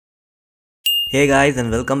Hey guys, and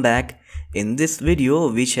welcome back. In this video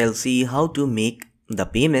we shall see how to make the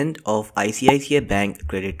payment of ICICI Bank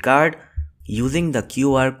credit card using the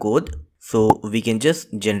QR code. So we can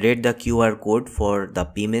just generate the QR code for the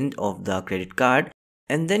payment of the credit card,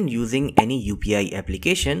 and then using any UPI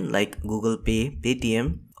application like Google Pay,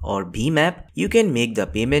 PayTm or BHIM app, you can make the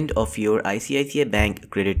payment of your ICICI Bank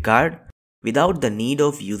credit card without the need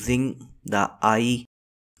of using the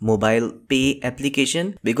mobile pay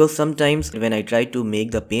application, because sometimes when I try to make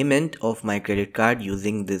the payment of my credit card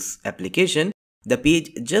using this application, the page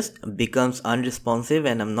just becomes unresponsive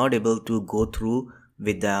and I'm not able to go through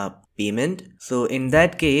with the payment. So in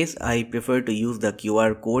that case I prefer to use the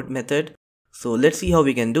QR code method. So let's see how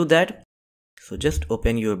we can do that. So just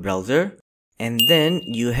open your browser and then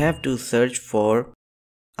you have to search for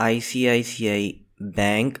ICICI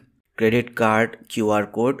Bank credit card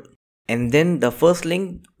QR code. And then the first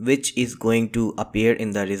link which is going to appear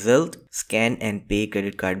in the result, scan and pay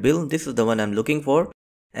credit card bill. This is the one I'm looking for.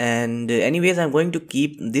 And anyways, I'm going to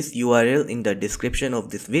keep this URL in the description of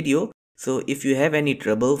this video. So if you have any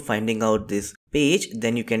trouble finding out this page,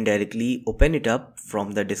 then you can directly open it up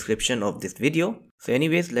from the description of this video. So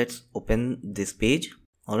anyways, let's open this page.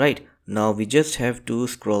 Alright, now we just have to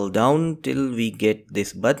scroll down till we get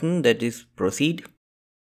this button that is proceed.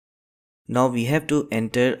 Now we have to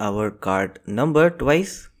enter our card number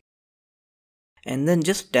twice and then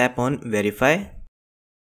just tap on verify.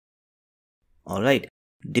 Alright,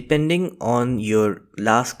 depending on your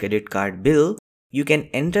last credit card bill, you can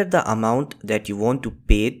enter the amount that you want to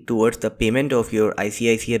pay towards the payment of your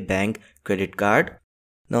ICICI Bank credit card.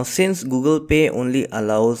 Now since Google Pay only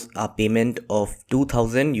allows a payment of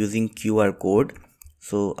 2000 using QR code,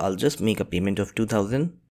 so I'll just make a payment of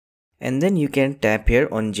 2000. And then you can tap here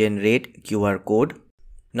on generate QR code.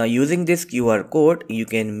 Now using this QR code, you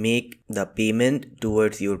can make the payment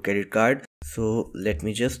towards your credit card. So let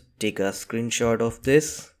me just take a screenshot of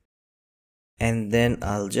this. And then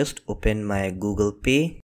I'll just open my Google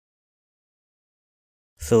Pay.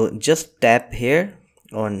 So just tap here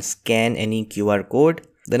on scan any QR code.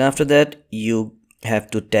 Then after that, you have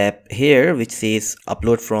to tap here which says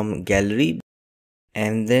upload from gallery.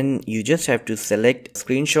 And then you just have to select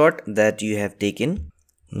screenshot that you have taken.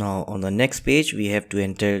 Now on the next page we have to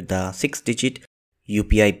enter the 6-digit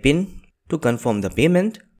UPI pin to confirm the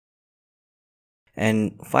payment,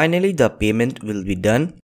 and finally the payment will be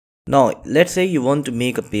done. Now let's say you want to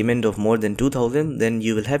make a payment of more than 2000, then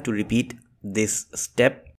you will have to repeat this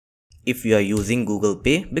step if you are using Google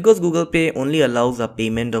Pay, because Google Pay only allows a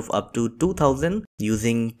payment of up to 2000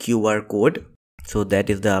 using QR code. So that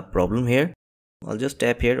is the problem here. I'll just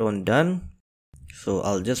tap here on done. So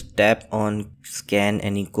I'll just tap on scan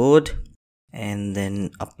any code and then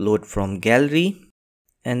upload from gallery,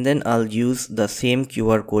 and then I'll use the same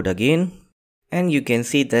QR code again, and you can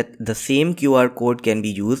see that the same QR code can be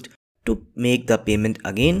used to make the payment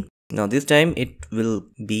again. Now this time it will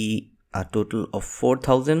be a total of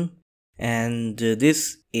 4000, and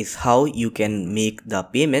this is how you can make the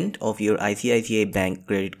payment of your ICICI Bank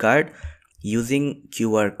credit card using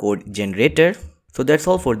QR code generator. So that's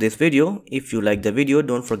all for this video. If you like the video,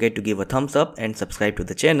 don't forget to give a thumbs up and subscribe to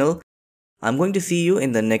the channel. I'm going to see you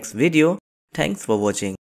in the next video. Thanks for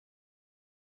watching.